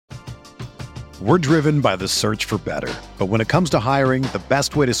We're driven by the search for better. But when it comes to hiring, the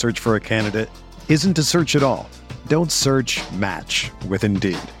best way to search for a candidate isn't to search at all. Don't search, match with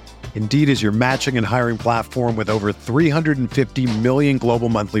Indeed. Indeed is your matching and hiring platform with over 350 million global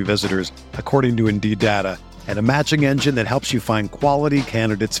monthly visitors, according to Indeed data, and a matching engine that helps you find quality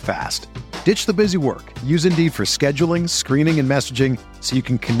candidates fast. Ditch the busy work. Use Indeed for scheduling, screening, and messaging so you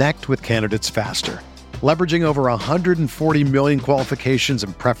can connect with candidates faster. Leveraging over 140 million qualifications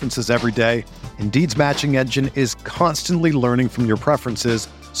and preferences every day, Indeed's matching engine is constantly learning from your preferences,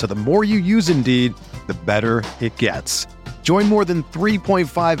 so the more you use Indeed, the better it gets. Join more than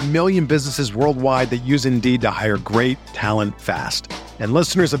 3.5 million businesses worldwide that use Indeed to hire great talent fast. And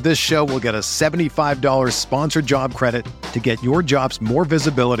listeners of this show will get a $75 sponsored job credit to get your jobs more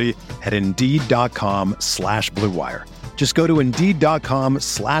visibility at Indeed.com/Blue Wire. Just go to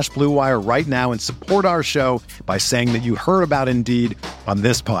Indeed.com/Blue Wire right now and support our show by saying that you heard about Indeed on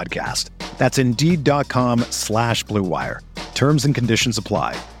this podcast. That's Indeed.com/Blue Wire. Terms and conditions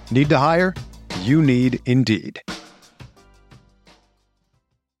apply. Need to hire? You need Indeed.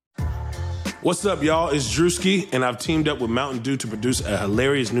 What's up, y'all? It's Drewski, and I've teamed up with Mountain Dew to produce a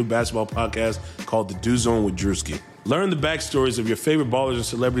hilarious new basketball podcast called The Dew Zone with Drewski. Learn the backstories of your favorite ballers and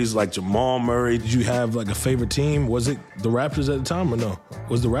celebrities like Jamal Murray. Did you have like a favorite team? Was it the Raptors at the time or no?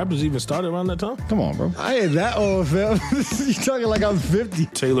 Was the Raptors even started around that time? Come on, bro. I ain't that old, fam. You talking like I'm 50.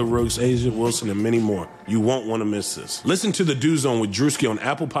 Taylor Rooks, Asia Wilson, and many more. You won't want to miss this. Listen to The Dew Zone with Drewski on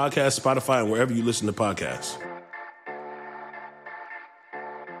Apple Podcasts, Spotify, and wherever you listen to podcasts.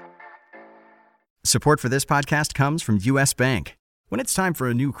 Support for this podcast comes from U.S. Bank. When it's time for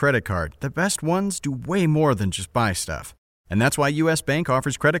a new credit card, the best ones do way more than just buy stuff. And that's why U.S. Bank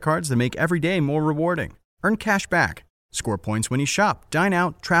offers credit cards that make every day more rewarding. Earn cash back, score points when you shop, dine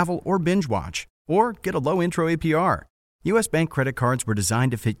out, travel, or binge watch, or get a low intro APR. U.S. Bank credit cards were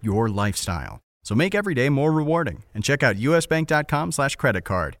designed to fit your lifestyle. So make every day more rewarding and check out usbank.com/credit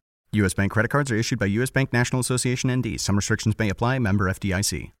card. U.S. Bank credit cards are issued by U.S. Bank National Association ND. Some restrictions may apply. Member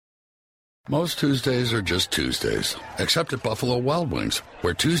FDIC. Most Tuesdays are just Tuesdays, except at Buffalo Wild Wings,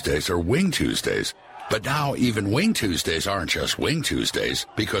 where Tuesdays are Wing Tuesdays. But now even Wing Tuesdays aren't just Wing Tuesdays,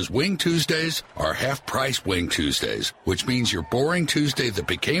 because Wing Tuesdays are half-price Wing Tuesdays, which means your boring Tuesday that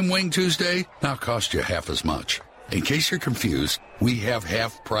became Wing Tuesday now costs you half as much. In case you're confused, we have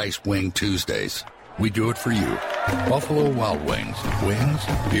half-price Wing Tuesdays. We do it for you. Buffalo Wild Wings. Wings,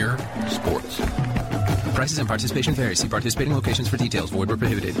 beer, sports. Prices and participation vary. See participating locations for details. Void where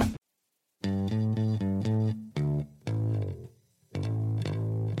prohibited.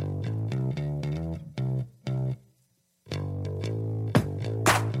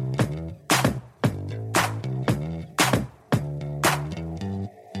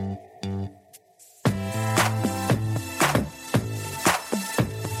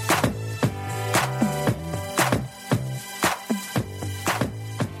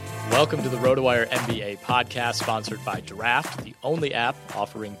 Welcome to the RotoWire NBA podcast, sponsored by Draft, the only app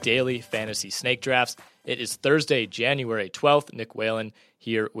offering daily fantasy snake drafts. It is Thursday, January 12th. Nick Whalen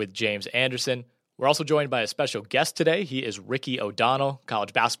here with James Anderson. We're also joined by a special guest today. He is Ricky O'Donnell,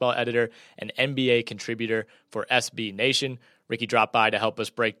 college basketball editor and NBA contributor for SB Nation. Ricky dropped by to help us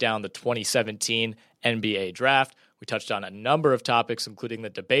break down the 2017 NBA draft. We touched on a number of topics, including the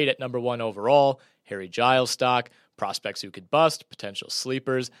debate at number one overall, Harry Giles stock, prospects who could bust, potential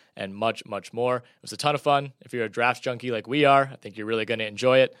sleepers, and much, much more. It was a ton of fun. If you're a draft junkie like we are, I think you're really going to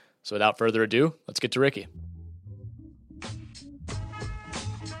enjoy it. So without further ado, let's get to Ricky.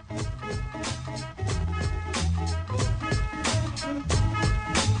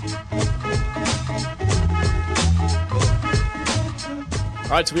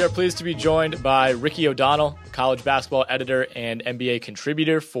 All right, so we are pleased to be joined by Ricky O'Donnell, college basketball editor and NBA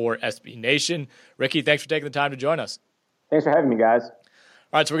contributor for SB Nation. Ricky, thanks for taking the time to join us. Thanks for having me, guys. All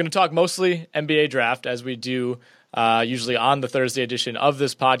right, so we're going to talk mostly NBA draft, as we do usually on the Thursday edition of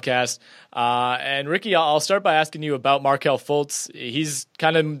this podcast. And Ricky, I'll start by asking you about Markelle Fultz. He's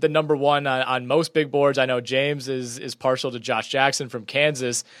kind of the number one on most big boards. I know James is partial to Josh Jackson from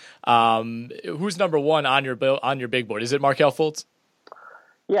Kansas. Who's number one on your big board? Is it Markelle Fultz?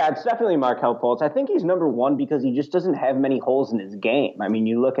 Yeah, it's definitely Markelle Fultz. I think he's number one because he just doesn't have many holes in his game. I mean,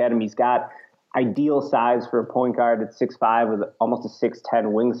 you look at him, he's got ideal size for a point guard at 6'5" with almost a 6'10"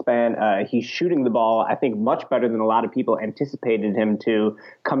 wingspan. He's shooting the ball, I think, much better than a lot of people anticipated him to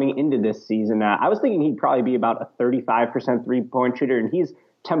coming into this season. I was thinking he'd probably be about a 35% three-point shooter, and he's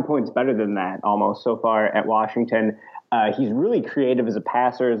 10 points better than that almost so far at Washington. He's really creative as a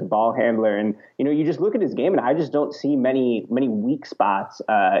passer, as a ball handler. And, you just look at his game and I just don't see many weak spots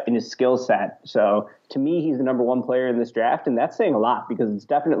in his skill set. So to me, he's the number one player in this draft. And that's saying a lot because it's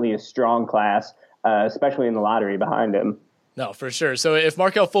definitely a strong class, especially in the lottery behind him. No, for sure. So if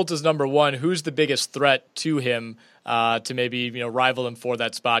Markelle Fultz is number one, who's the biggest threat to him to maybe rival him for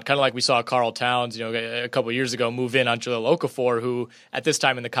that spot? Kind of like we saw Karl Towns, a couple of years ago move in on Jahlil Okafor, who at this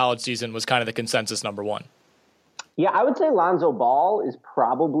time in the college season was kind of the consensus number one. Yeah, I would say Lonzo Ball is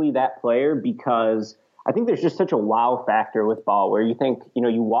probably that player because I think there's just such a wow factor with Ball where you think,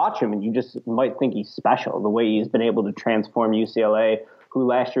 you watch him and you just might think he's special the way he's been able to transform UCLA, who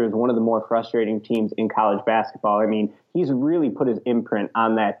last year was one of the more frustrating teams in college basketball. I mean, he's really put his imprint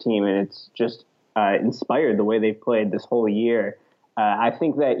on that team, and it's just inspired the way they've played this whole year. I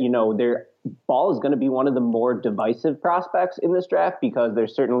think that, their Ball is going to be one of the more divisive prospects in this draft because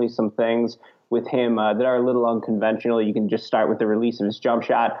there's certainly some things with him that are a little unconventional. You can just start with the release of his jump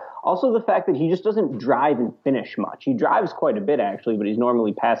shot. Also, the fact that he just doesn't drive and finish much. He drives quite a bit, actually, but he's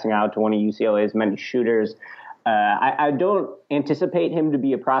normally passing out to one of UCLA's many shooters. I don't anticipate him to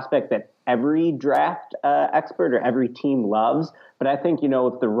be a prospect that every draft expert or every team loves, but I think,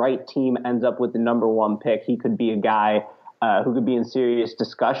 if the right team ends up with the number one pick, he could be a guy who could be in serious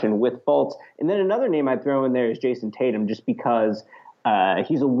discussion with Fultz. And then another name I'd throw in there is Jason Tatum, just because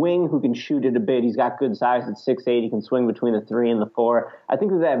he's a wing who can shoot it a bit. He's got good size at 6'8". He can swing between the 3 and the 4. I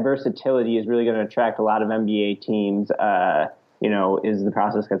think that versatility is really going to attract a lot of NBA teams, as the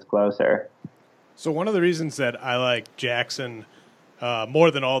process gets closer. So one of the reasons that I like Jackson more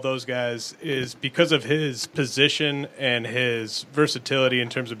than all those guys is because of his position and his versatility in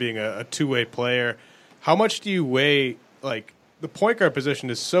terms of being a two-way player. How much do you weigh, the point guard position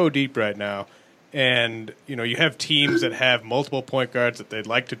is so deep right now, and, you have teams that have multiple point guards that they'd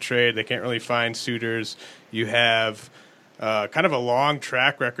like to trade. They can't really find suitors. You have kind of a long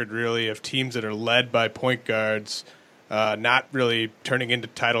track record, really, of teams that are led by point guards not really turning into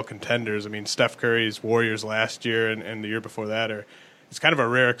title contenders. I mean, Steph Curry's Warriors last year and the year before that it's kind of a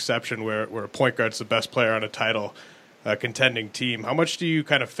rare exception where a point guard's the best player on a title contending team. How much do you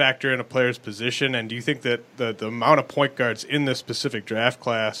kind of factor in a player's position, and do you think that the amount of point guards in this specific draft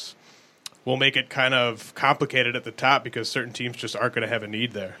class will make it kind of complicated at the top because certain teams just aren't going to have a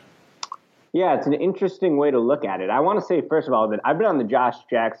need there? Yeah, it's an interesting way to look at it. I want to say, first of all, that I've been on the Josh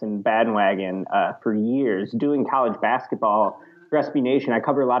Jackson bandwagon for years, doing college basketball for SB Nation. I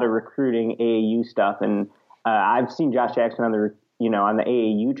cover a lot of recruiting, AAU stuff, and I've seen Josh Jackson on the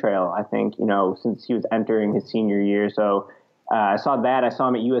AAU trail, I think, since he was entering his senior year. So I saw that. I saw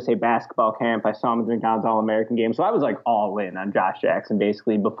him at USA Basketball Camp. I saw him at the McDonald's All-American game. So I was all in on Josh Jackson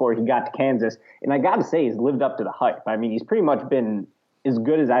basically before he got to Kansas. And I got to say, he's lived up to the hype. I mean, he's pretty much been as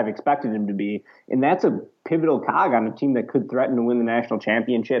good as I've expected him to be. And that's a pivotal cog on a team that could threaten to win the national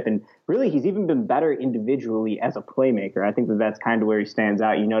championship. And really, he's even been better individually as a playmaker. I think that's kind of where he stands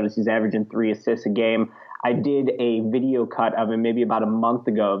out. You notice he's averaging 3 assists a game. I did a video cut of him maybe about a month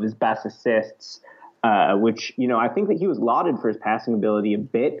ago of his best assists, which, I think that he was lauded for his passing ability a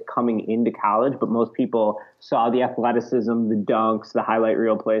bit coming into college, but most people saw the athleticism, the dunks, the highlight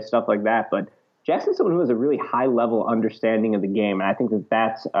reel plays, stuff like that. But Jackson's someone who has a really high-level understanding of the game, and I think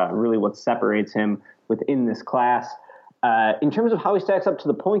that's really what separates him within this class. In terms of how he stacks up to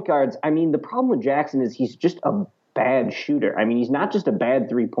the point guards, I mean, the problem with Jackson is he's just a bad shooter. I mean, he's not just a bad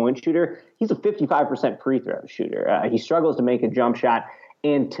three-point shooter. He's a 55% free throw shooter. He struggles to make a jump shot.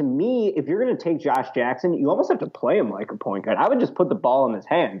 And to me, if you're going to take Josh Jackson, you almost have to play him like a point guard. I would just put the ball in his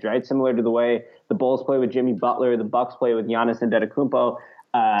hands, right? Similar to the way the Bulls play with Jimmy Butler, the Bucks play with Giannis Antetokounmpo.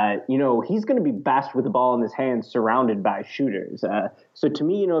 He's going to be best with the ball in his hands surrounded by shooters. So to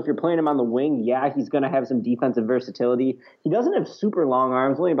me, if you're playing him on the wing, yeah, he's going to have some defensive versatility. He doesn't have super long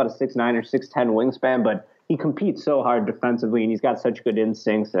arms, only about a 6'9" or 6'10" wingspan, but he competes so hard defensively, and he's got such good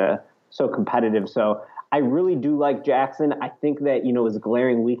instincts, so competitive. So I really do like Jackson. I think that, his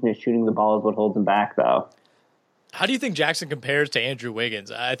glaring weakness shooting the ball is what holds him back, though. How do you think Jackson compares to Andrew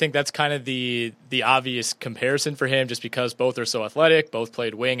Wiggins? I think that's kind of the obvious comparison for him just because both are so athletic, both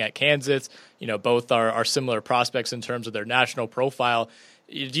played wing at Kansas, both are similar prospects in terms of their national profile.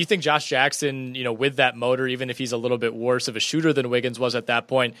 Do you think Josh Jackson, with that motor, even if he's a little bit worse of a shooter than Wiggins was at that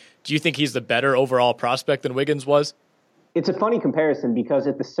point, do you think he's the better overall prospect than Wiggins was? It's a funny comparison because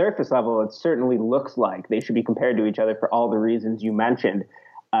at the surface level, it certainly looks like they should be compared to each other for all the reasons you mentioned.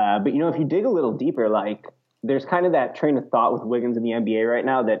 But, if you dig a little deeper, there's kind of that train of thought with Wiggins in the NBA right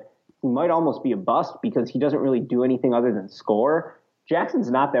now that he might almost be a bust because he doesn't really do anything other than score. Jackson's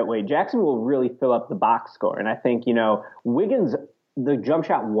not that way. Jackson will really fill up the box score. And I think, Wiggins the jump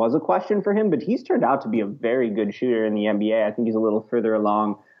shot was a question for him, but he's turned out to be a very good shooter in the NBA. I think he's a little further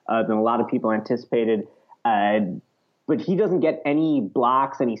along than a lot of people anticipated. But he doesn't get any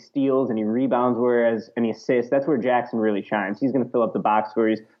blocks, any steals, any rebounds, whereas any assists. That's where Jackson really shines. He's going to fill up the box score.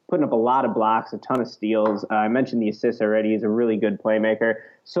 He's putting up a lot of blocks, a ton of steals. I mentioned the assists already. He's a really good playmaker.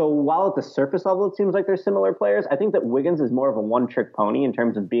 So while at the surface level it seems like they're similar players, I think that Wiggins is more of a one-trick pony in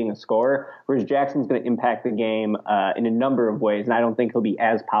terms of being a scorer, whereas Jackson's going to impact the game in a number of ways, and I don't think he'll be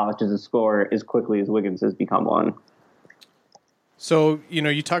as polished as a scorer as quickly as Wiggins has become one. So,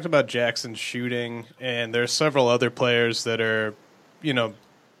 you talked about Jackson shooting, and there's several other players that are, you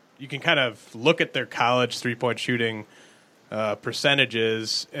can kind of look at their college three-point shooting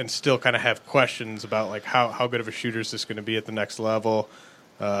percentages and still kind of have questions about, like, how good of a shooter is this going to be at the next level.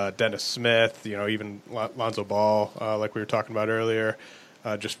 Dennis Smith, even Lonzo Ball, like we were talking about earlier,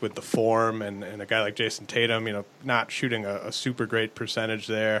 just with the form, and a guy like Jason Tatum, not shooting a super great percentage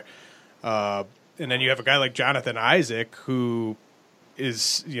there. And then you have a guy like Jonathan Isaac, who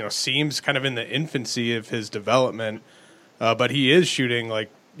is, seems kind of in the infancy of his development, but he is shooting like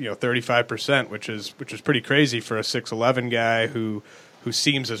 35%, which is pretty crazy for a 6'11" guy who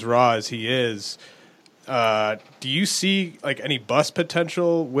seems as raw as he is. Do you see like any bust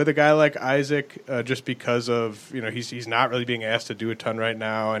potential with a guy like Isaac, just because of he's not really being asked to do a ton right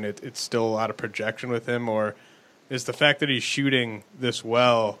now, and it's still a lot of projection with him, or is the fact that he's shooting this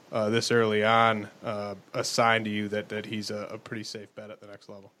well this early on a sign to you that he's a pretty safe bet at the next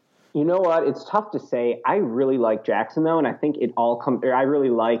level? You know what? It's tough to say. I really like Jackson, though, and I think it all comes – or I really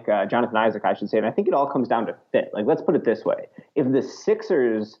like Jonathan Isaac, I should say, and I think it all comes down to fit. Like, let's put it this way. If the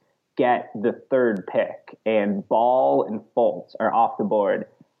Sixers get the third pick and Ball and Fultz are off the board,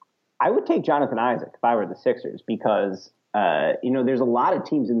 I would take Jonathan Isaac if I were the Sixers because, there's a lot of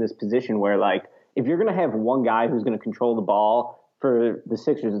teams in this position where, like, if you're going to have one guy who's going to control the ball, for the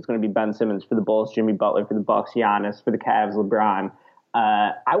Sixers, it's going to be Ben Simmons. For the Bulls, Jimmy Butler. For the Bucks, Giannis. For the Cavs, LeBron.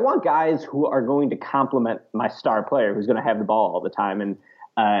 I want guys who are going to complement my star player who's going to have the ball all the time. And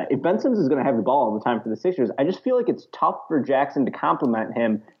if Ben Simmons is going to have the ball all the time for the Sixers, I just feel like it's tough for Jackson to complement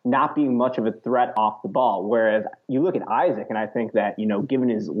him not being much of a threat off the ball. Whereas you look at Isaac, and I think that, given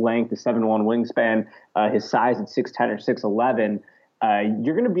his length, the 7'1" wingspan, his size at 6'10" or 6'11",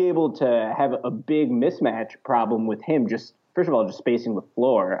 you're going to be able to have a big mismatch problem with him. Just first of all, just spacing the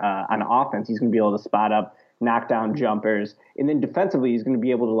floor on offense. He's going to be able to spot up, knock down jumpers, and then defensively, he's going to be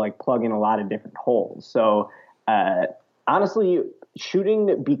able to like plug in a lot of different holes. So honestly,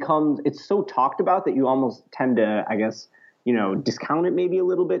 shooting it's so talked about that you almost tend to, I guess, discount it maybe a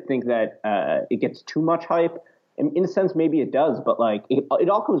little bit. Think that it gets too much hype. In a sense, maybe it does, but like it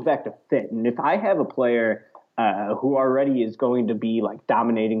all comes back to fit. And if I have a player who already is going to be like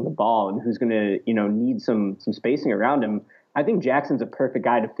dominating the ball and who's going to, need some spacing around him, I think Jackson's a perfect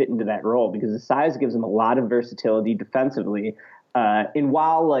guy to fit into that role because the size gives him a lot of versatility defensively. And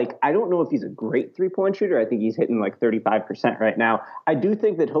while like I don't know if he's a great 3-point shooter, I think he's hitting like 35% right now. I do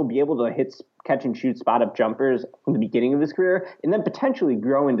think that he'll be able to catch and shoot spot up jumpers from the beginning of his career and then potentially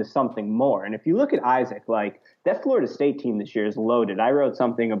grow into something more. And if you look at Isaac, like that Florida State team this year is loaded. I wrote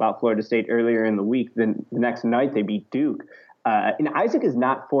something about Florida State earlier in the week. Then the next night they beat Duke. And Isaac is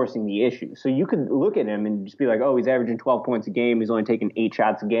not forcing the issue. So you could look at him and just be like, oh, he's averaging 12 points a game. He's only taking 8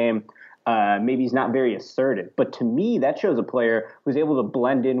 shots a game. Maybe he's not very assertive. But to me, that shows a player who's able to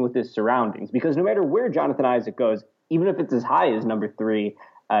blend in with his surroundings. Because no matter where Jonathan Isaac goes, even if it's as high as number 3,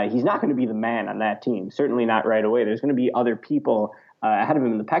 he's not going to be the man on that team. Certainly not right away. There's going to be other people ahead of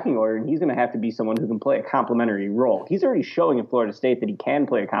him in the pecking order, and he's going to have to be someone who can play a complementary role. He's already showing in Florida State that he can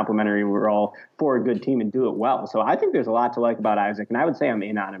play a complementary role for a good team and do it well. So I think there's a lot to like about Isaac, and I would say I'm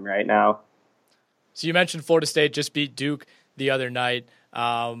in on him right now. So you mentioned Florida State just beat Duke the other night.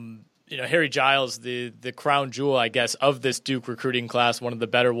 Harry Giles, the crown jewel, I guess, of this Duke recruiting class, one of the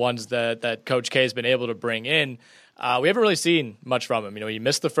better ones that Coach K has been able to bring in. We haven't really seen much from him. He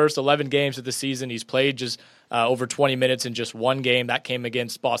missed the first 11 games of the season. He's played just over 20 minutes in just one game. That came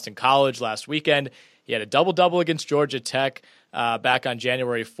against Boston College last weekend. He had a double-double against Georgia Tech back on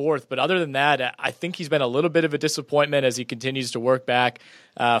January 4th. But other than that, I think he's been a little bit of a disappointment as he continues to work back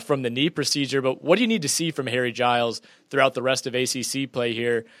from the knee procedure. But what do you need to see from Harry Giles throughout the rest of ACC play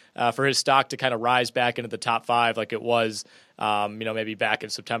here for his stock to kind of rise back into the top 5 like it was, maybe back in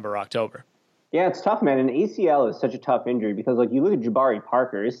September or October? Yeah, it's tough, man. And ACL is such a tough injury because, like, you look at Jabari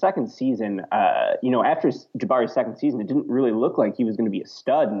Parker, his second season, after Jabari's second season, it didn't really look like he was going to be a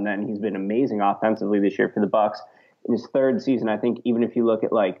stud. And then he's been amazing offensively this year for the Bucks. In his third season, I think even if you look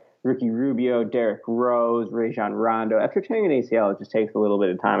at, like, Ricky Rubio, Derrick Rose, Rajon Rondo, after tearing an ACL, it just takes a little bit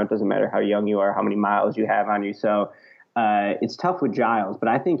of time. It doesn't matter how young you are, how many miles you have on you. So it's tough with Giles, but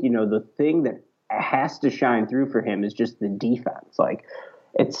I think, the thing that has to shine through for him is just the defense. Like,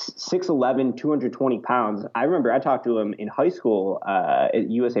 it's 6'11", 220 pounds. I remember I talked to him in high school at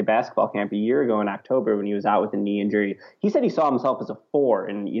USA basketball camp a year ago in October when he was out with a knee injury. He said he saw himself as a 4.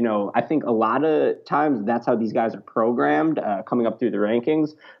 And, I think a lot of times that's how these guys are programmed coming up through the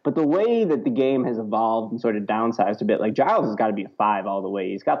rankings. But the way that the game has evolved and sort of downsized a bit, like Giles has got to be a 5 all the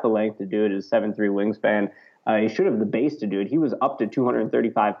way. He's got the length to do it. His 7'3" wingspan. He should have the base to do it. He was up to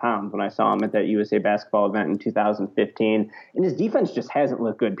 235 pounds when I saw him at that USA basketball event in 2015, and his defense just hasn't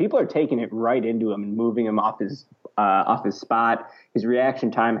looked good. People are taking it right into him and moving him off his spot. His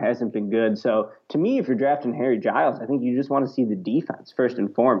reaction time hasn't been good. So to me, if you're drafting Harry Giles, I think you just want to see the defense first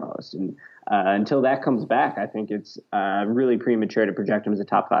and foremost. And until that comes back, I think it's really premature to project him as a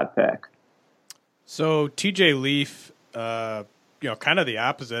top 5 pick. So TJ Leaf, kind of the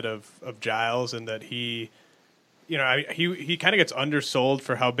opposite of Giles in that he kind of gets undersold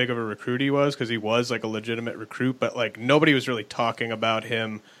for how big of a recruit he was, because he was like a legitimate recruit, but like nobody was really talking about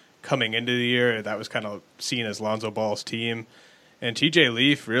him coming into the year. That was kind of seen as Lonzo Ball's team. And TJ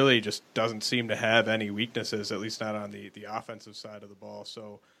Leaf really just doesn't seem to have any weaknesses, at least not on the offensive side of the ball.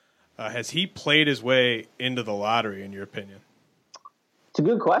 So has he played his way into the lottery, in your opinion? It's a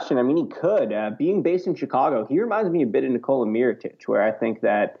good question. I mean, he could. Being based in Chicago, he reminds me a bit of Nikola Mirotic, where I think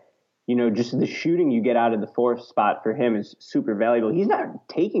that, just the shooting you get out of the 4th spot for him is super valuable. He's not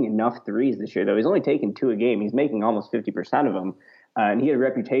taking enough threes this year, though. He's only taking 2 a game. He's making almost 50% of them. And he had a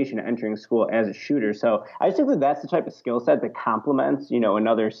reputation entering school as a shooter. So I just think that that's the type of skill set that complements,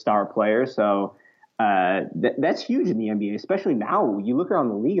 another star player. So that's huge in the NBA, especially now. You look around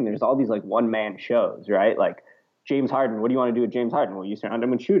the league and there's all these like one-man shows, right? Like James Harden. What do you want to do with James Harden? Well, you surround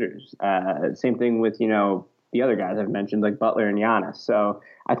him with shooters. Same thing with, the other guys I've mentioned, like Butler and Giannis. So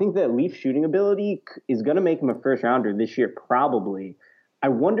I think that Leaf's shooting ability is going to make him a first-rounder this year, probably. I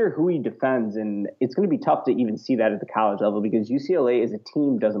wonder who he defends, and it's going to be tough to even see that at the college level because UCLA as a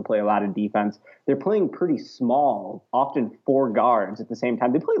team doesn't play a lot of defense. They're playing pretty small, often 4 guards at the same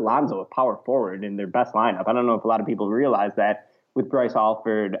time. They play Lonzo at power forward in their best lineup. I don't know if a lot of people realize that with Bryce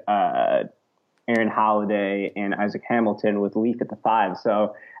Alford, Aaron Holiday, and Isaac Hamilton with Leaf at the 5.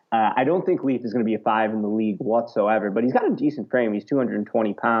 So I don't think Leaf is going to be a 5 in the league whatsoever, but he's got a decent frame. He's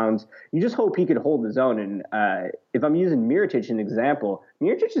 220 pounds. You just hope he could hold his own. And if I'm using Mirotic as an example,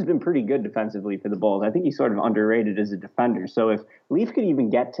 Mirotic has been pretty good defensively for the Bulls. I think he's sort of underrated as a defender. So if Leaf could even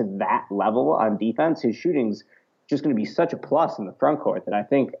get to that level on defense, his shooting's just going to be such a plus in the front court that I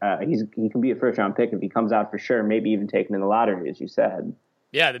think he can be a first-round pick if he comes out for sure, maybe even taken in the lottery, as you said.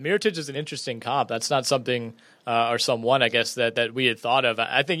 Yeah, the Mirotic is an interesting comp. That's not something or someone, I guess, that we had thought of.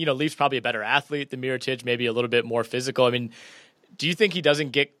 I think, Leaf's probably a better athlete than Mirotic, maybe a little bit more physical. I mean, do you think he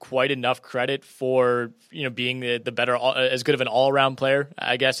doesn't get quite enough credit for, being the better, as good of an all-around player,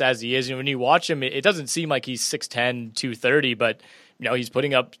 I guess, as he is? When you watch him, it doesn't seem like he's 6'10", 230, but he's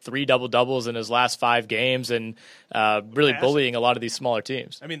putting up 3 double-doubles in his last 5 games and really bullying a lot of these smaller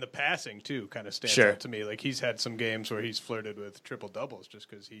teams. I mean, the passing, too, kind of stands out to me. Like, he's had some games where he's flirted with triple-doubles just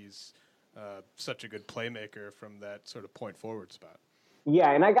because he's such a good playmaker from that sort of point-forward spot.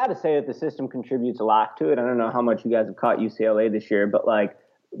 Yeah, and I got to say that the system contributes a lot to it. I don't know how much you guys have caught UCLA this year, but, like,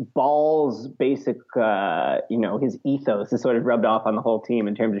 Ball's basic, his ethos is sort of rubbed off on the whole team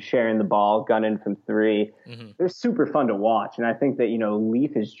in terms of sharing the ball, gunning from 3. Mm-hmm. They're super fun to watch. And I think that,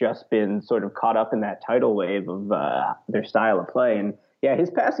 Leaf has just been sort of caught up in that tidal wave of their style of play. And yeah,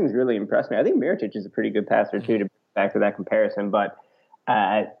 his passing's really impressed me. I think Mirotic is a pretty good passer too, to back to that comparison. But,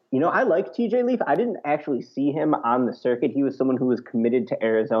 I like TJ Leaf. I didn't actually see him on the circuit. He was someone who was committed to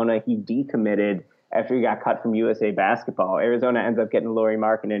Arizona. He decommitted after he got cut from USA basketball. Arizona ends up getting Lauri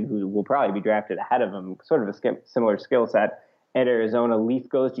Markkanen, who will probably be drafted ahead of him, sort of a similar skill set at Arizona. Leaf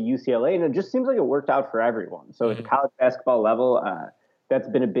goes to UCLA, and it just seems like it worked out for everyone. So at the college basketball level, that's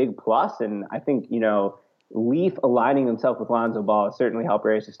been a big plus, and I think, Leaf aligning himself with Lonzo Ball has certainly helped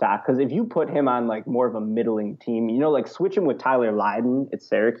raise his stock, because if you put him on like more of a middling team, like switch him with Tyler Lydon at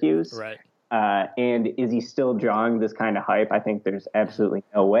Syracuse, right? And is he still drawing this kind of hype? I think there's absolutely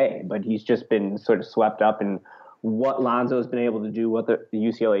no way. But he's just been sort of swept up in what Lonzo's been able to do, what the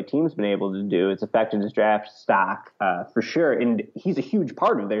UCLA team's been able to do. It's affected his draft stock for sure. And he's a huge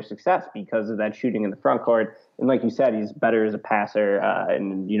part of their success because of that shooting in the front court. And like you said, he's better as a passer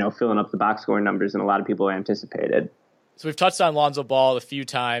and, filling up the box score numbers than a lot of people anticipated. So we've touched on Lonzo Ball a few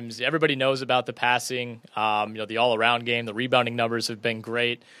times. Everybody knows about the passing, the all-around game. The rebounding numbers have been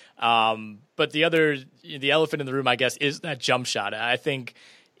great. But the elephant in the room, I guess, is that jump shot. I think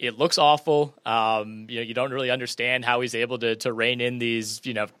It looks awful. You don't really understand how he's able to rein in these,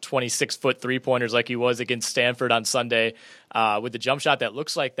 26-foot three-pointers like he was against Stanford on Sunday with the jump shot that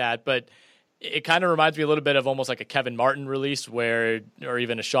looks like that. But it kind of reminds me a little bit of almost like a Kevin Martin release or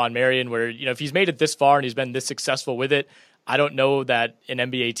even a Sean Marion where, if he's made it this far and he's been this successful with it, I don't know that an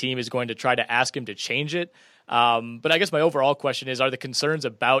NBA team is going to try to ask him to change it. But I guess my overall question is, are the concerns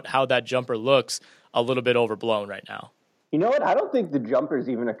about how that jumper looks a little bit overblown right now? You know what? I don't think the jumper is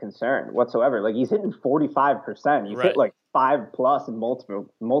even a concern whatsoever. Like, he's hitting 45%. He's hit like 5+ in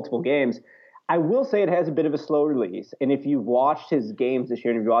multiple games. I will say it has a bit of a slow release. And if you've watched his games this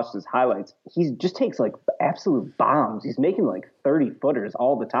year and you've watched his highlights, he just takes like absolute bombs. He's making like 30-footers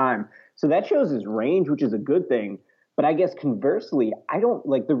all the time. So that shows his range, which is a good thing. But I guess conversely,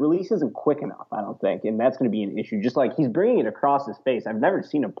 the release isn't quick enough, I don't think. And that's going to be an issue. Just like he's bringing it across his face. I've never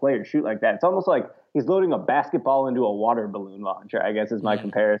seen a player shoot like that. It's almost like he's loading a basketball into a water balloon launcher, I guess is my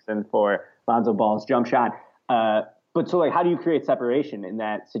comparison for Lonzo Ball's jump shot. But so how do you create separation in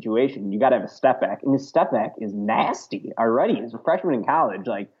that situation? You got to have a step back. And his step back is nasty already. He's a freshman in college.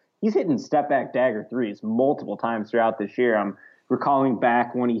 Like, he's hitting step back dagger threes multiple times throughout this year. I'm recalling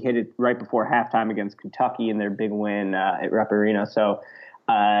back when he hit it right before halftime against Kentucky in their big win at Rupp Arena. So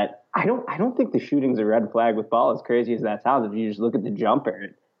I don't think the shooting's a red flag with Ball, as crazy as that sounds. If you just look at the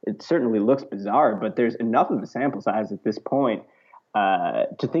jumper, it certainly looks bizarre, but there's enough of a sample size at this point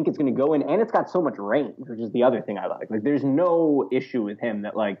to think it's going to go in, and it's got so much range, which is the other thing I like. Like, there's no issue with him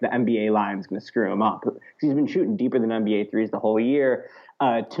that the NBA line's going to screw him up. He's been shooting deeper than NBA threes the whole year.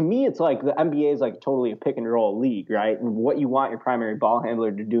 To me, it's like the NBA is totally a pick and roll league, right? And what you want your primary ball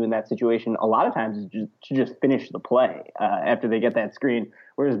handler to do in that situation a lot of times is just finish the play after they get that screen.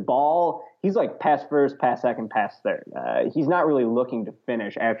 Whereas Ball, he's pass first, pass second, pass third. He's not really looking to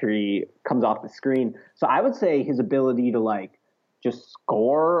finish after he comes off the screen. So I would say his ability to just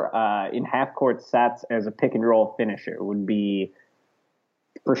score in half-court sets as a pick-and-roll finisher would be,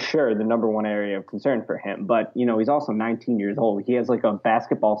 for sure, the number one area of concern for him. But, he's also 19 years old. He has a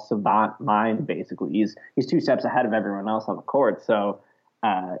basketball savant mind, basically. He's 2 steps ahead of everyone else on the court. So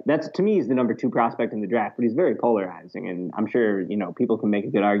that's, to me, he's the number 2 prospect in the draft. But he's very polarizing, and I'm sure, people can make a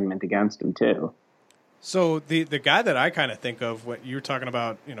good argument against him, too. So the guy that I kind of think of, what you're talking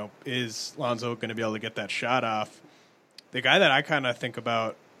about, is Lonzo going to be able to get that shot off? The guy that I kind of think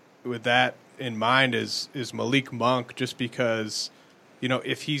about with that in mind is Malik Monk, just because,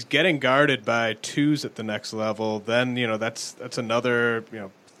 if he's getting guarded by 2s at the next level, then, that's another,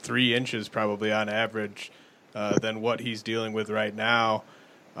 3 inches probably on average than what he's dealing with right now.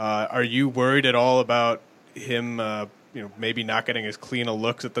 Are you worried at all about him, maybe not getting as clean a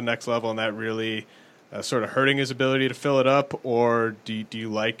looks at the next level and that really sort of hurting his ability to fill it up? Or do you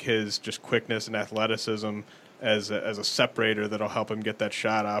like his just quickness and athleticism as a separator that'll help him get that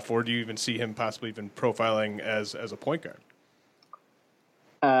shot off? Or do you even see him possibly even profiling as a point guard?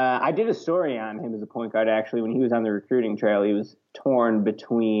 I did a story on him as a point guard, actually. When he was on the recruiting trail, he was torn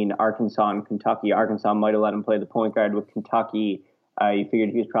between Arkansas and Kentucky. Arkansas might have let him play the point guard with Kentucky. You figured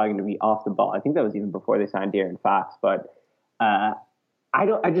he was probably going to be off the ball. I think that was even before they signed De'Aaron Fox. But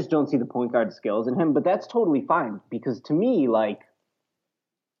I just don't see the point guard skills in him. But that's totally fine, because to me,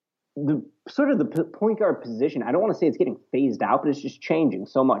 the point guard position, I don't want to say it's getting phased out, but it's just changing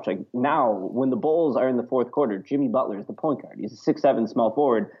so much. Now, when the Bulls are in the fourth quarter, Jimmy Butler is the point guard. He's a 6'7" small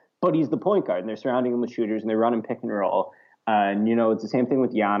forward, but he's the point guard, and they're surrounding him with shooters, and they're running pick and roll. And, it's the same thing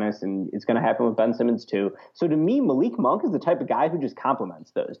with Giannis, and it's going to happen with Ben Simmons too. So to me, Malik Monk is the type of guy who just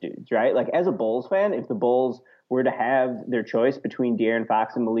complements those dudes, right? As a Bulls fan, if the Bulls were to have their choice between De'Aaron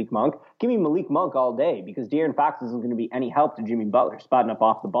Fox and Malik Monk, give me Malik Monk all day, because De'Aaron Fox isn't going to be any help to Jimmy Butler spotting up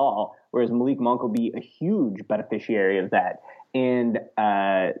off the ball, whereas Malik Monk will be a huge beneficiary of that. And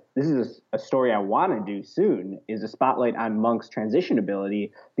this is a story I want to do soon, is a spotlight on Monk's transition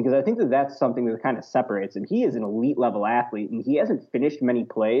ability, because I think that's something that kind of separates him. He is an elite level athlete, and he hasn't finished many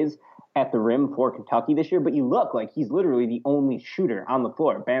plays at the rim for Kentucky this year, but you look like he's literally the only shooter on the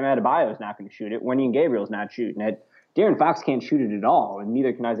floor. Bam Adebayo is not going to shoot it. Wenyen Gabriel's not shooting it. De'Aaron Fox can't shoot it at all, and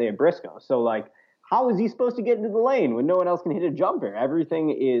neither can Isaiah Briscoe. So, how is he supposed to get into the lane when no one else can hit a jumper?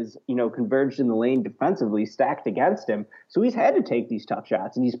 Everything is, converged in the lane defensively, stacked against him. So he's had to take these tough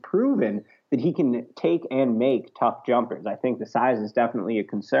shots, and he's proven that he can take and make tough jumpers. I think the size is definitely a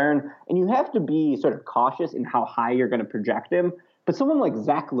concern, and you have to be sort of cautious in how high you're going to project him. But someone like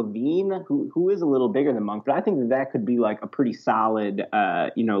Zach LaVine, who is a little bigger than Monk, but I think that could be a pretty solid,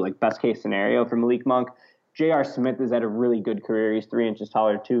 best case scenario for Malik Monk. J.R. Smith has had a really good career. He's 3 inches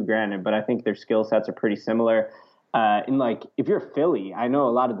taller too, granted, but I think their skill sets are pretty similar. If you're Philly, I know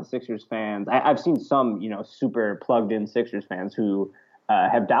a lot of the Sixers fans, I've seen some, super plugged in Sixers fans who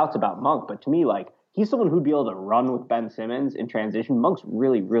have doubts about Monk. But to me, like, he's someone who'd be able to run with Ben Simmons in transition. Monk's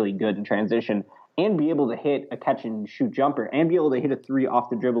really, really good in transition and be able to hit a catch and shoot jumper and be able to hit a three off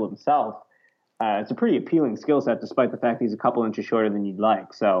the dribble himself. It's a pretty appealing skill set, despite the fact he's a couple inches shorter than you'd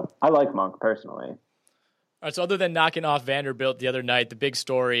like. So I like Monk personally. All right, so other than knocking off Vanderbilt the other night, the big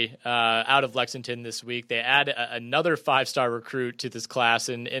story out of Lexington this week, they add another 5-star recruit to this class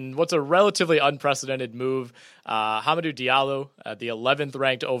in what's a relatively unprecedented move. Hamidou Diallo, the 11th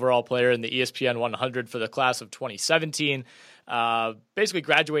ranked overall player in the ESPN 100 for the class of 2017. Basically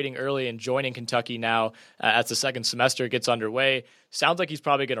graduating early and joining Kentucky now as the second semester gets underway. Sounds like he's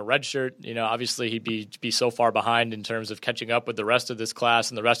probably going to redshirt. You know, obviously he'd be so far behind in terms of catching up with the rest of this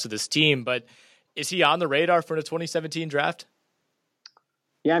class and the rest of this team. But is he on the radar for the 2017 draft?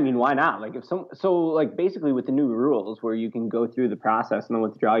 Yeah, I mean, why not? Like, like basically with the new rules where you can go through the process and then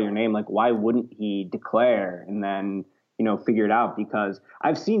withdraw your name, like, why wouldn't he declare and then, you know, figure it out? Because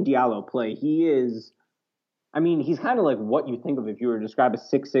I've seen Diallo play. He's kind of like what you think of if you were to describe a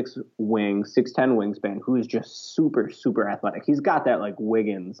 6'6" wing, 6'10" wingspan, who is just super, super athletic. He's got that like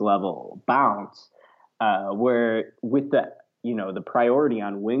Wiggins level bounce, where with the, you know, the priority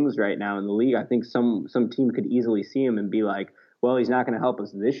on wings right now in the league, I think some team could easily see him and be like, well, he's not going to help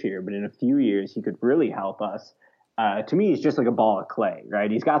us this year, but in a few years he could really help us. To me, he's just like a ball of clay,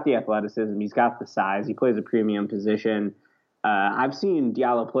 right? He's got the athleticism, he's got the size, he plays a premium position. I've seen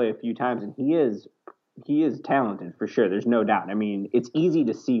Diallo play a few times, and he is talented for sure. There's no doubt. I mean, it's easy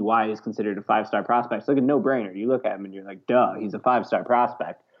to see why he's considered a 5-star prospect. It's like a no-brainer. You look at him and you're like, duh, he's a 5-star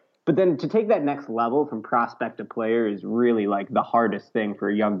prospect. But then to take that next level from prospect to player is really like the hardest thing for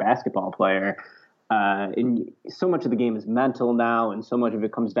a young basketball player. And so much of the game is mental now, and so much of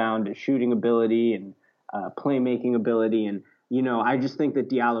it comes down to shooting ability and playmaking ability. And, you know, I just think that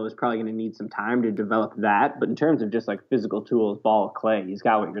Diallo is probably going to need some time to develop that. But in terms of just like physical tools, ball of clay, he's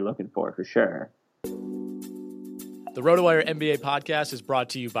got what you're looking for sure. The RotoWire NBA podcast is brought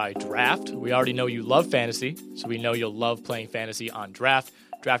to you by Draft. We already know you love fantasy, so we know you'll love playing fantasy on Draft.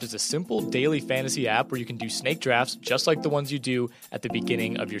 Draft is a simple daily fantasy app where you can do snake drafts just like the ones you do at the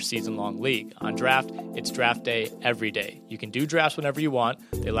beginning of your season-long league. On Draft, it's draft day every day. You can do drafts whenever you want.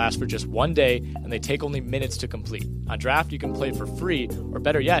 They last for just one day, and they take only minutes to complete. On Draft, you can play for free, or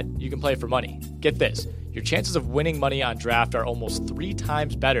better yet, you can play for money. Get this. Your chances of winning money on Draft are almost 3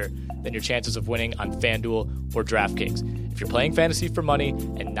 times better than your chances of winning on FanDuel or DraftKings. If you're playing fantasy for money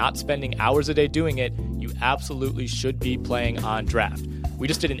and not spending hours a day doing it, you absolutely should be playing on Draft. We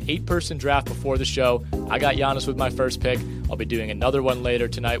just did an 8-person draft before the show. I got Giannis with my first pick. I'll be doing another one later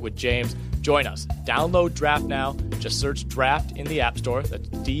tonight with James. Join us. Download Draft now. Just search Draft in the App Store. That's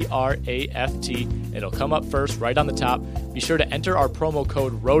D-R-A-F-T. It'll come up first right on the top. Be sure to enter our promo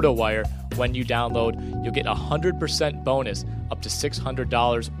code ROTOWIRE when you download. You'll get a 100% bonus up to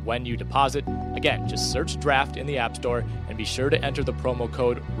 $600 when you deposit. Again, just search Draft in the App Store and be sure to enter the promo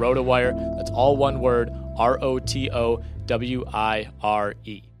code ROTOWIRE. That's all one word, ROTOWIRE.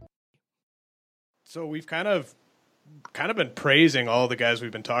 So we've kind of been praising all the guys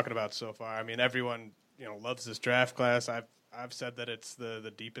we've been talking about so far. I mean, everyone, you know, loves this draft class. I've said that it's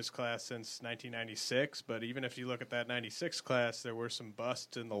the deepest class since 1996, but even if you look at that 96 class, there were some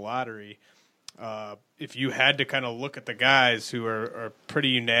busts in the lottery. If you had to kind of look at the guys who are pretty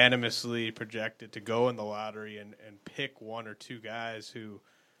unanimously projected to go in the lottery and pick one or two guys who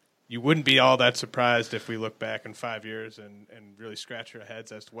you wouldn't be all that surprised if we look back in 5 years and really scratch our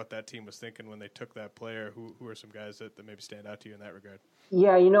heads as to what that team was thinking when they took that player. Who are some guys that maybe stand out to you in that regard?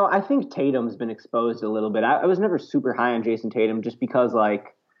 Yeah, you know, I think Tatum's been exposed a little bit. I was never super high on Jason Tatum just because,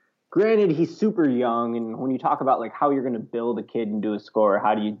 like, granted, he's super young, and when you talk about, like, how you're going to build a kid into a scorer,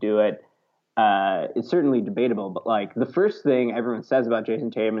 how do you do it, it's certainly debatable. But, like, the first thing everyone says about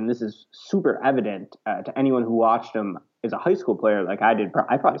Jason Tatum, and this is super evident to anyone who watched him as a high school player like I did.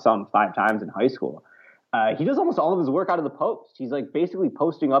 I probably saw him 5 times in high school. He does almost all of his work out of the post. He's, like, basically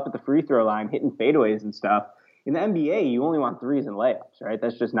posting up at the free throw line, hitting fadeaways and stuff. In the NBA, you only want threes and layups, right?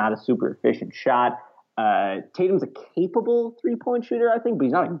 That's just not a super efficient shot. Tatum's a capable three-point shooter, I think, but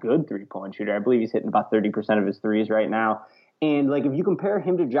he's not a good three-point shooter. I believe he's hitting about 30% of his threes right now. And, like, if you compare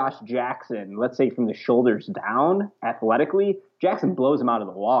him to Josh Jackson, let's say from the shoulders down, athletically, Jackson blows him out of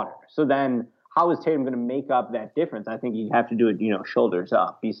the water. So then how is Tatum going to make up that difference? I think you'd have to do it, you know, shoulders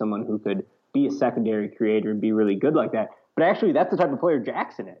up, be someone who could be a secondary creator and be really good like that. But actually, that's the type of player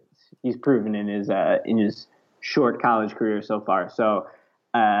Jackson is. He's proven in his short college career so far. So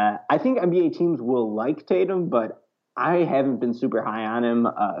I think NBA teams will like Tatum, but I haven't been super high on him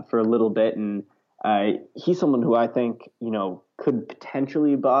for a little bit. And he's someone who I think, you know, could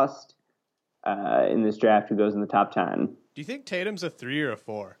potentially bust in this draft who goes in the top 10. Do you think Tatum's a 3 or a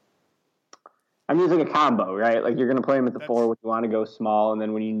 4? I mean, it's like a combo, right? Like you're going to play him at the 4 when you want to go small, and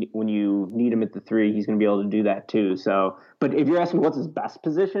then when you need him at the 3, he's going to be able to do that too. So, but if you're asking what's his best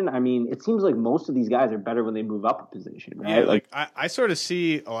position, I mean, it seems like most of these guys are better when they move up a position, right? Yeah, like I sort of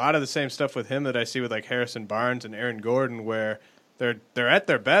see a lot of the same stuff with him that I see with like Harrison Barnes and Aaron Gordon, where they're at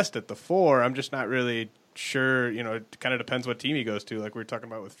their best at the 4. I'm just not really sure. It kind of depends what team he goes to. Like we were talking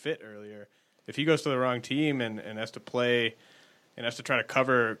about with Fit earlier. If he goes to the wrong team and has to play and has to try to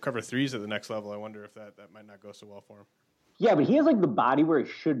cover threes at the next level, I wonder if that might not go so well for him. Yeah, but he has like the body where he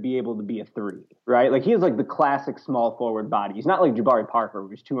should be able to be a 3, right? Like he has like the classic small forward body. He's not like Jabari Parker,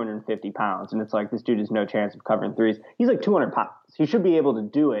 who's 250 pounds, and it's like this dude has no chance of covering threes. He's like 200 pounds. He should be able to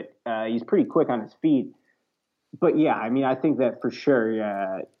do it. He's pretty quick on his feet. But yeah, I mean, I think that for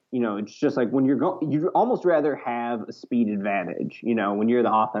sure, it's just like when you'd almost rather have a speed advantage, when you're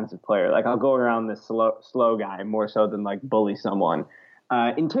the offensive player. Like I'll go around this slow guy more so than like bully someone.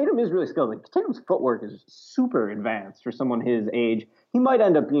 And Tatum is really skilled. Like Tatum's footwork is super advanced for someone his age. He might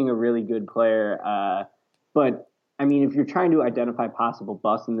end up being a really good player. But I mean, if you're trying to identify possible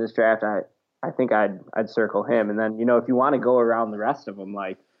busts in this draft, I think I'd circle him. And then, if you want to go around the rest of them,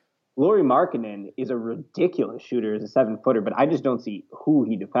 like Lauri Markkanen is a ridiculous shooter as a 7-footer, but I just don't see who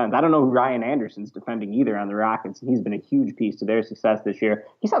he defends. I don't know who Ryan Anderson's defending either on the Rockets. He's been a huge piece to their success this year.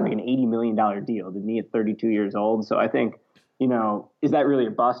 He signed like an $80 million deal, didn't he, at 32 years old? So I think, is that really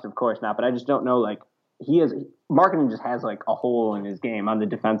a bust? Of course not. But I just don't know. Like Markkanen just has like a hole in his game on the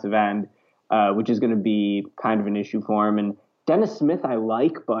defensive end, which is going to be kind of an issue for him. And Dennis Smith I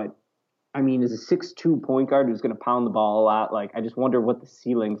like, but I mean, as a 6'2" point guard who's going to pound the ball a lot, like I just wonder what the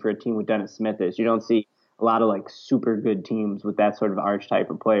ceiling for a team with Dennis Smith is. You don't see a lot of like super good teams with that sort of archetype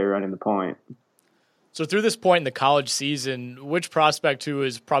of player running the point. So through this point in the college season, which prospect who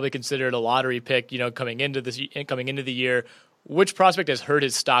is probably considered a lottery pick, coming into the year, which prospect has hurt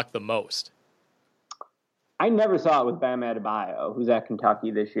his stock the most? I never saw it with Bam Adebayo, who's at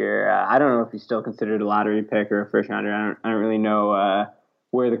Kentucky this year. I don't know if he's still considered a lottery pick or a first rounder. I don't really know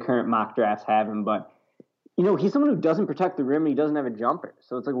where the current mock drafts have him, but he's someone who doesn't protect the rim and he doesn't have a jumper.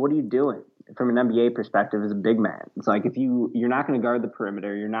 So it's like, what are you doing from an NBA perspective as a big man? It's like if you're not going to guard the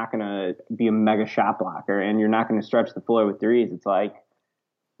perimeter, you're not going to be a mega shot blocker, and you're not going to stretch the floor with threes. It's like,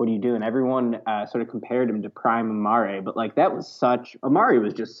 what are you doing? Everyone sort of compared him to prime Amare, but like Amare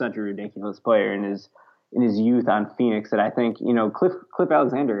was just such a ridiculous player in his youth on Phoenix that I think Cliff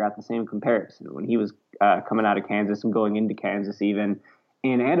Alexander got the same comparison when he was coming out of Kansas and going into Kansas even.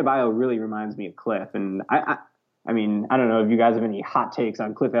 And Adebayo really reminds me of Cliff. And I mean, I don't know if you guys have any hot takes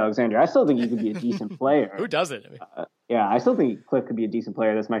on Cliff Alexander. I still think he could be a decent player. Who doesn't? Yeah, I still think Cliff could be a decent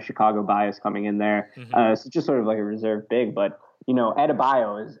player. That's my Chicago bias coming in there. Mm-hmm. So just sort of like a reserve big. But,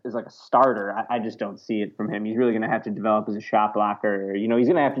 Adebayo is like a starter. I just don't see it from him. He's really going to have to develop as a shot blocker. He's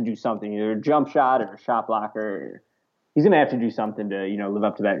going to have to do something, either a jump shot or a shot blocker. He's going to have to do something to, live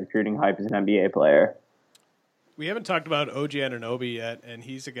up to that recruiting hype as an NBA player. We haven't talked about OG Anunoby yet, and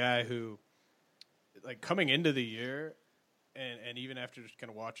he's a guy who, like, coming into the year, and even after just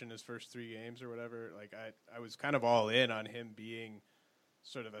kind of watching his first 3 games or whatever, like, I was kind of all in on him being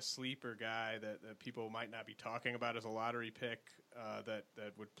sort of a sleeper guy that people might not be talking about as a lottery pick, that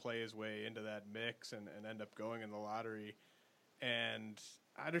would play his way into that mix and end up going in the lottery. And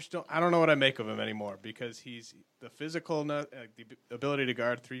I don't know what I make of him anymore, because he's the physical, the ability to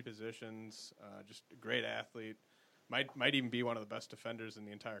guard 3 positions, just a great athlete. Might even be one of the best defenders in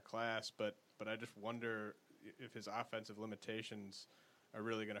the entire class, but I just wonder if his offensive limitations are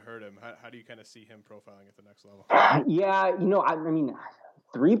really going to hurt him. How do you kind of see him profiling at the next level? Yeah, I mean,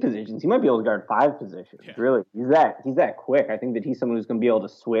 3 positions. He might be able to guard 5 positions. Yeah. Really, he's that quick. I think that he's someone who's going to be able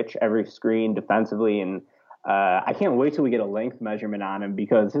to switch every screen defensively, and I can't wait till we get a length measurement on him,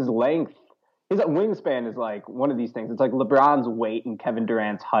 because his wingspan is like one of these things. It's like LeBron's weight and Kevin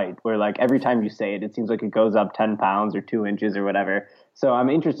Durant's height, where like every time you say it, it seems like it goes up 10 pounds or 2 inches or whatever. So I'm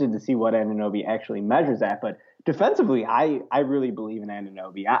interested to see what Anunoby actually measures at. But defensively, I really believe in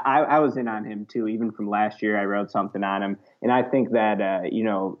Anunoby. I was in on him too. Even from last year, I wrote something on him. And I think that,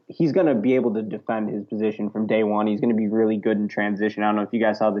 he's going to be able to defend his position from day one. He's going to be really good in transition. I don't know if you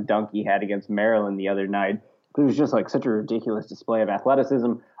guys saw the dunk he had against Maryland the other night. It was just like such a ridiculous display of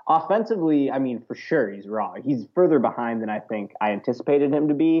athleticism. Offensively, I mean, for sure, he's raw. He's further behind than I think I anticipated him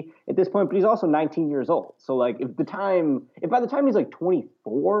to be at this point, but he's also 19 years old. So, like, if by the time he's like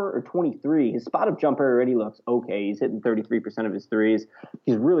 24 or 23, his spot-up jumper already looks okay. He's hitting 33% of his threes.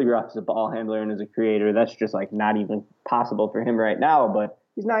 He's really rough as a ball handler and as a creator. That's just, like, not even possible for him right now, but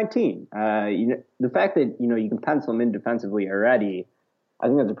he's 19. The fact that, you can pencil him in defensively already, I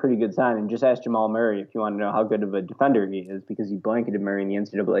think that's a pretty good sign. And just ask Jamal Murray if you want to know how good of a defender he is, because he blanketed Murray in the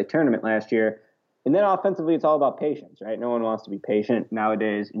NCAA tournament last year. And then offensively, it's all about patience, right? No one wants to be patient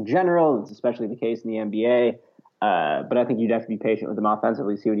nowadays in general. It's especially the case in the NBA. But I think you'd have to be patient with him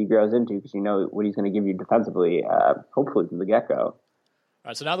offensively, see what he grows into, because you know what he's going to give you defensively, hopefully from the get-go. All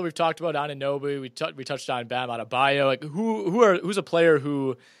right, so now that we've talked about Anunoby, we touched on Bam Adebayo. Like, who's a player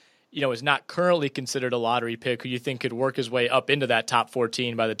who, you know, is not currently considered a lottery pick, who you think could work his way up into that top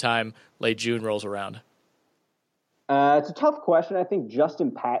 14 by the time late June rolls around? It's a tough question. I think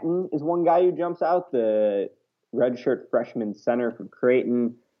Justin Patton is one guy who jumps out, the redshirt freshman center from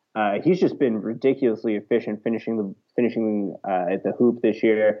Creighton. He's just been ridiculously efficient finishing at the hoop this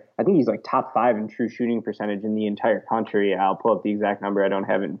year. I think he's like top 5 in true shooting percentage in the entire country. I'll pull up the exact number. I don't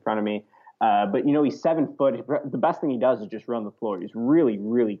have it in front of me. But, you know, he's 7 foot. The best thing he does is just run the floor. He's really,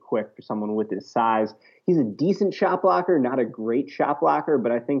 really quick for someone with his size. He's a decent shot blocker, not a great shot blocker,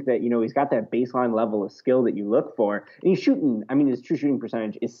 but I think that, you know, he's got that baseline level of skill that you look for. And he's shooting, I mean, his true shooting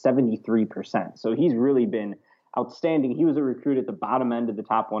percentage is 73%. So he's really been outstanding. He was a recruit at the bottom end of the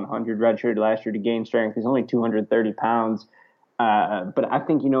top 100 redshirt last year to gain strength. He's only 230 pounds. But I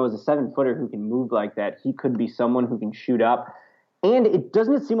think, you know, as a 7-footer who can move like that, he could be someone who can shoot up. And it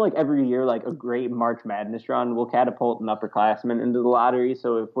doesn't seem like every year, like a great March Madness run will catapult an upperclassman into the lottery.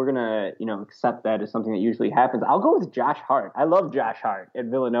 So if we're going to, you know, accept that as something that usually happens, I'll go with Josh Hart. I love Josh Hart at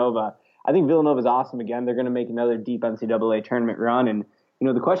Villanova. I think Villanova's awesome again. They're going to make another deep NCAA tournament run. And, you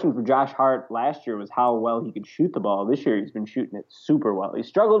know, the question for Josh Hart last year was how well he could shoot the ball. This year he's been shooting it super well. He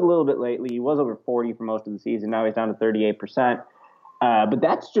struggled a little bit lately. He was over 40 for most of the season. Now he's down to 38%. But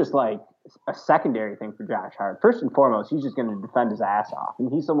that's just like a secondary thing for Josh Hart. First and foremost, he's just going to defend his ass off.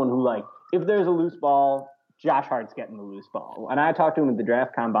 And he's someone who, like, if there's a loose ball, Josh Hart's getting the loose ball. And I talked to him at the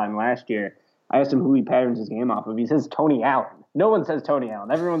draft combine last year. I asked him who he patterns his game off of. He says Tony Allen. No one says Tony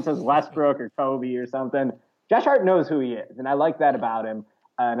Allen. Everyone says Westbrook or Kobe or something. Josh Hart knows who he is, and I like that about him.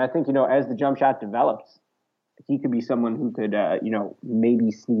 And I think, you know, as the jump shot develops, he could be someone who could, you know,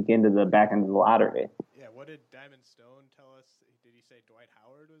 maybe sneak into the back end of the lottery. Yeah, what did Diamond Stone tell us? Did he say Dwight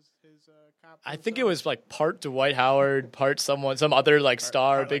Howard was his comp? I think it was like part Dwight Howard, part some other like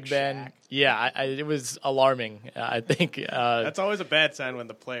star, part big like Ben. Shaq. Yeah, it was alarming. I think That's always a bad sign when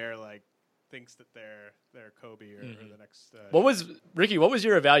the player like thinks that they're Kobe or the next. What was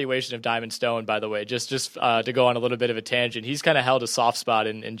your evaluation of Diamond Stone, by the way? Just to go on a little bit of a tangent, he's kind of held a soft spot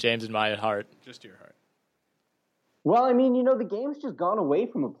in James and my heart. Just your heart. Well, I mean, you know, the game's just gone away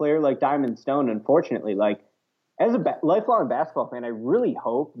from a player like Diamond Stone, unfortunately. Like, as a lifelong basketball fan, I really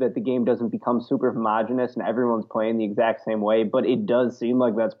hope that the game doesn't become super homogenous and everyone's playing the exact same way, but it does seem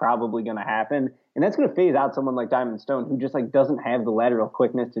like that's probably going to happen. And that's going to phase out someone like Diamond Stone, who just like doesn't have the lateral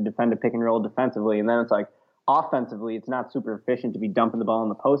quickness to defend a pick and roll defensively. And then it's like offensively, it's not super efficient to be dumping the ball in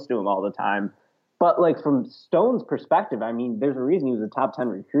the post to him all the time. But like from Stone's perspective, I mean, there's a reason he was a top 10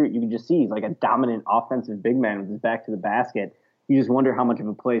 recruit. You can just see he's like a dominant offensive big man with his back to the basket. You just wonder how much of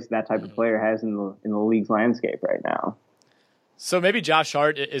a place that type of player has in the league's landscape right now. So maybe Josh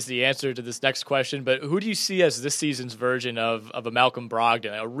Hart is the answer to this next question, but who do you see as this season's version of a Malcolm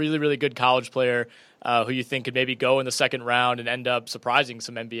Brogdon, a really, really good college player who you think could maybe go in the second round and end up surprising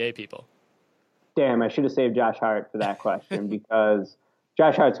some NBA people? Damn, I should have saved Josh Hart for that question because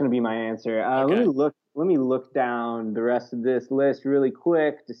Josh Hart's going to be my answer. Okay. Let me look down the rest of this list really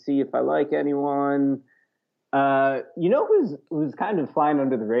quick to see if I like anyone. You know who's kind of flying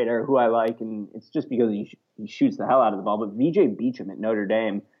under the radar, who I like, and it's just because he shoots the hell out of the ball, but VJ Beacham at Notre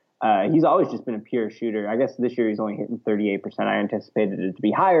Dame. He's always just been a pure shooter. I guess this year he's only hitting 38%. I anticipated it to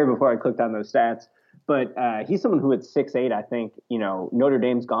be higher before I clicked on those stats. But he's someone who at 6'8", I think, you know, Notre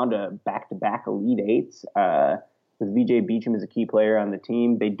Dame's gone to back-to-back Elite Eights. With VJ Beacham as a key player on the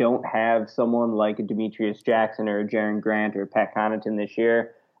team. They don't have someone like a Demetrius Jackson or a Jaren Grant or Pat Connaughton this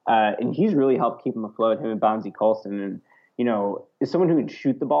year. And he's really helped keep him afloat, him and Bonzi Colston. And, you know, as someone who can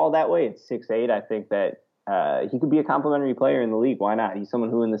shoot the ball that way at 6'8", I think that he could be a complimentary player in the league. Why not? He's someone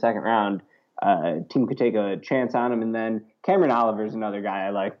who in the second round, team could take a chance on him. And then Cameron Oliver is another guy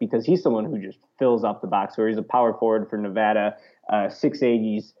I like because he's someone who just fills up the box score. He's a power forward for Nevada, 6'8".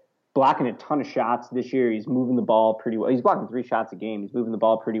 He's blocking a ton of shots this year. He's moving the ball pretty well. He's blocking 3 shots a game. He's moving the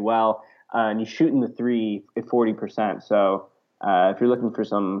ball pretty well. And he's shooting the 3 at 40%. So if you're looking for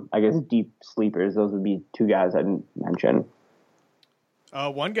some, I guess, deep sleepers, those would be 2 guys I'd mention.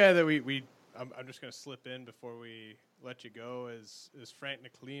 One guy that I'm just going to slip in before we let you go is Frank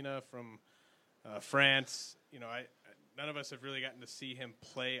Ntilikina from France. You know, none of us have really gotten to see him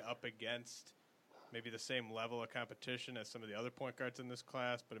play up against maybe the same level of competition as some of the other point guards in this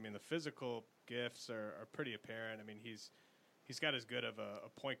class. But, I mean, the physical gifts are pretty apparent. I mean, he's he's got as good of a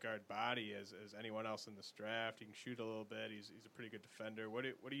point guard body as anyone else in this draft. He can shoot a little bit. He's a pretty good defender. What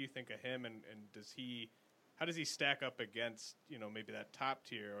do you think of him? And how does he stack up against, maybe that top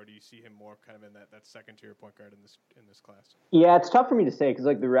tier, or do you see him more kind of in that second tier point guard in this class? Yeah, it's tough for me to say because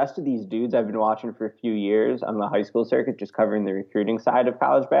the rest of these dudes I've been watching for a few years on the high school circuit, just covering the recruiting side of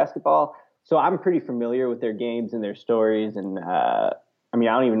college basketball. So I'm pretty familiar with their games and their stories. And I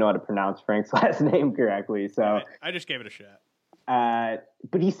don't even know how to pronounce Frank's last name correctly. So I just gave it a shot.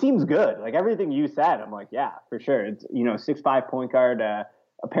 But he seems good. Like everything you said, I'm like, yeah, for sure. It's 6'5" point guard.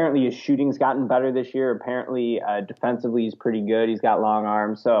 Apparently his shooting's gotten better this year. Apparently defensively he's pretty good. He's got long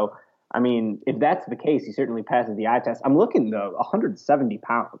arms. So, if that's the case, he certainly passes the eye test. I'm looking, though, 170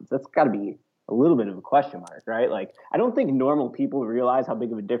 pounds. That's got to be a little bit of a question mark, right? Like, I don't think normal people realize how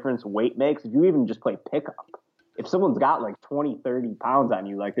big of a difference weight makes if you even just play pickup. If someone's got like 20, 30 pounds on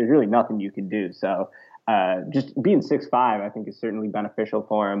you, like there's really nothing you can do. So just being 6'5", I think is certainly beneficial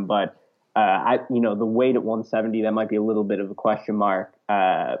for him. But the weight at 170, that might be a little bit of a question mark.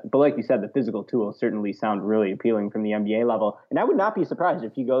 But like you said, the physical tools certainly sound really appealing from the NBA level. And I would not be surprised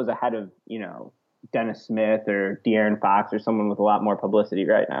if he goes ahead of, Dennis Smith or De'Aaron Fox or someone with a lot more publicity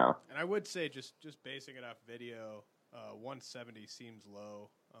right now. And I would say just basing it off video, 170 seems low.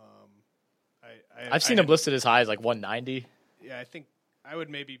 I've seen him listed as high as like 190. Yeah, I think I would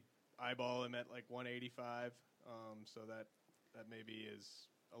maybe eyeball him at like 185. So that maybe is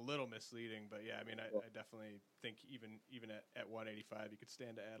a little misleading, but yeah, I definitely think even at 185, you could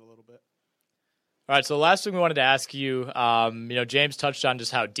stand to add a little bit. All right, so the last thing we wanted to ask you, James touched on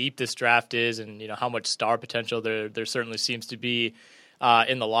just how deep this draft is, and how much star potential there certainly seems to be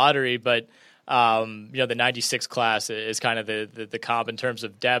in the lottery. But the 96 class is kind of the comp in terms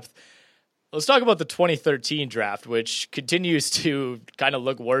of depth. Let's talk about the 2013 draft, which continues to kind of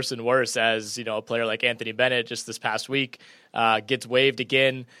look worse and worse as a player like Anthony Bennett just this past week gets waived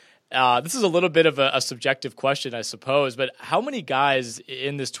again. This is a little bit of a subjective question, I suppose, but how many guys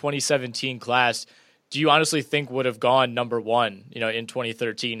in this 2017 class do you honestly think would have gone number one, in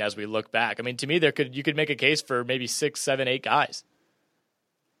 2013 as we look back? To me, you could make a case for maybe 6, 7, 8 guys.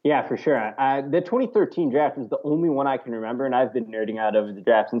 Yeah, for sure. The 2013 draft was the only one I can remember, and I've been nerding out over the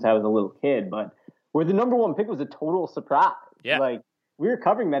draft since I was a little kid, but where the number one pick was a total surprise. Yeah. Like, we were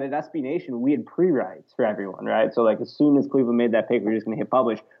covering that at SB Nation. We had pre-writes for everyone, right? So, as soon as Cleveland made that pick, we were just going to hit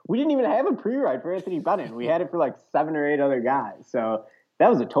publish. We didn't even have a pre-write for Anthony Bennett. We had it for 7 or 8 other guys. So that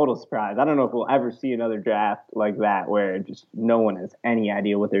was a total surprise. I don't know if we'll ever see another draft like that where just no one has any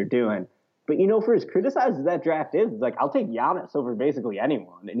idea what they're doing. But, for as criticized as that draft is, I'll take Giannis over basically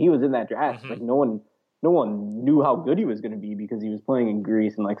anyone. And he was in that draft. Mm-hmm. No one knew how good he was going to be because he was playing in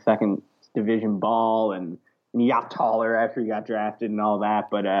Greece in second division ball and he got taller after he got drafted and all that.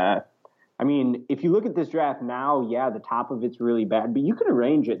 But, if you look at this draft now, yeah, the top of it's really bad. But you can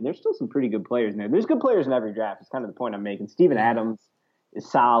arrange it, and there's still some pretty good players in there. There's good players in every draft. It's kind of the point I'm making. Steven Adams is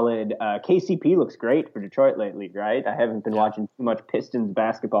solid. KCP looks great for Detroit lately, right? I haven't been watching too much Pistons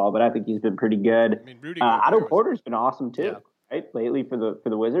basketball, but I think he's been pretty good. Otto Porter's been awesome too, right? Lately for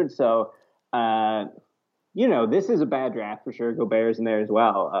the Wizards. So, this is a bad draft for sure. Gobert's in there as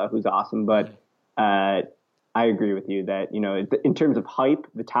well, who's awesome. But I agree with you that in terms of hype,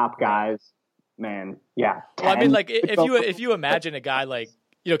 the top guys, man, yeah. Well, if you imagine a guy like.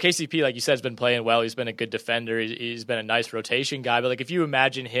 KCP, like you said, has been playing well. He's been a good defender. He's been a nice rotation guy. But if you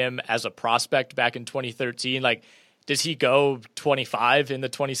imagine him as a prospect back in 2013, does he go 25 in the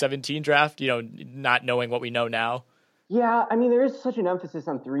 2017 draft? Not knowing what we know now. Yeah, there is such an emphasis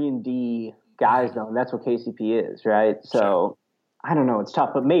on 3-and-D guys, though, and that's what KCP is, right? So Sure. I don't know. It's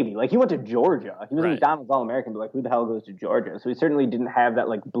tough, but maybe. He went to Georgia. He was Right. a McDonald's All-American, but who the hell goes to Georgia? So he certainly didn't have that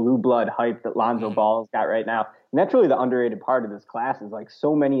blue blood hype that Lonzo Ball's got right now. And that's really the underrated part of this class is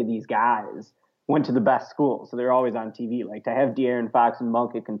so many of these guys went to the best schools, so they're always on TV. To have De'Aaron Fox and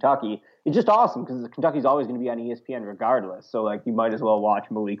Monk at Kentucky, it's just awesome because Kentucky's always going to be on ESPN regardless. So you might as well watch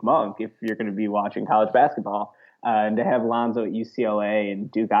Malik Monk if you're going to be watching college basketball. And to have Lonzo at UCLA and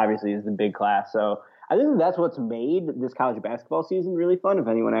Duke obviously is the big class. So I think that's what's made this college basketball season really fun if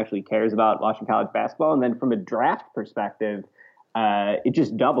anyone actually cares about watching college basketball. And then from a draft perspective, it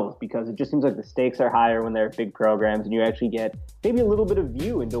just doubles because it just seems like the stakes are higher when they're big programs and you actually get maybe a little bit of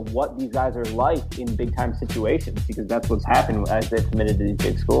view into what these guys are like in big time situations because that's what's happened as they've committed to these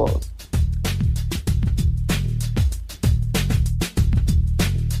big schools.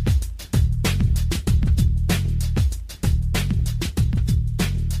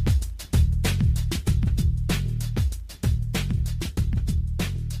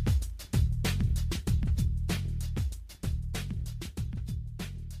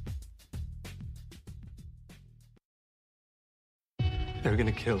 They're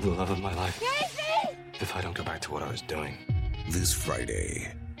gonna kill the love of my life. Casey! If I don't go back to what I was doing. This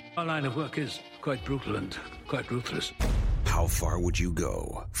Friday. Our line of work is quite brutal and quite ruthless. How far would you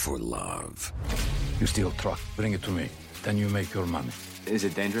go for love? You steal a truck, bring it to me. Then you make your money. Is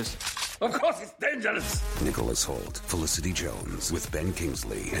it dangerous? Of course it's dangerous! Nicholas Hoult, Felicity Jones, with Ben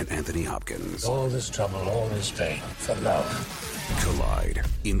Kingsley and Anthony Hopkins. All this trouble, all this pain, for love. Collide.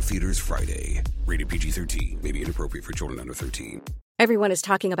 In theaters Friday. Rated PG-13. May be inappropriate for children under 13. Everyone is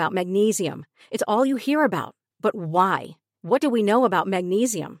talking about magnesium. It's all you hear about. But why? What do we know about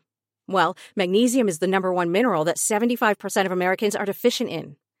magnesium? Well, magnesium is the #1 mineral that 75% of Americans are deficient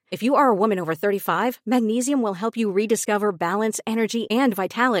in. If you are a woman over 35, magnesium will help you rediscover balance, energy, and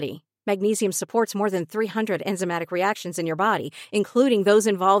vitality. Magnesium supports more than 300 enzymatic reactions in your body, including those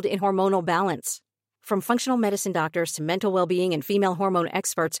involved in hormonal balance. From functional medicine doctors to mental well-being and female hormone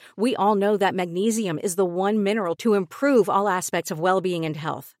experts, we all know that magnesium is the one mineral to improve all aspects of well-being and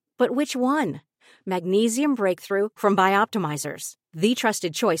health. But which one? Magnesium Breakthrough from Bioptimizers, the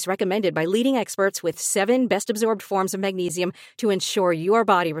trusted choice recommended by leading experts with 7 best-absorbed forms of magnesium to ensure your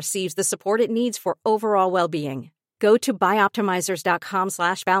body receives the support it needs for overall well-being. Go to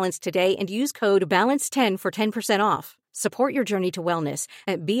bioptimizers.com/balance today and use code BALANCE10 for 10% off. Support your journey to wellness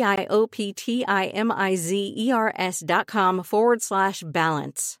at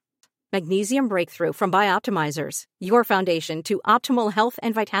bioptimizers.com/balance. Magnesium Breakthrough from Bioptimizers, your foundation to optimal health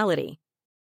and vitality.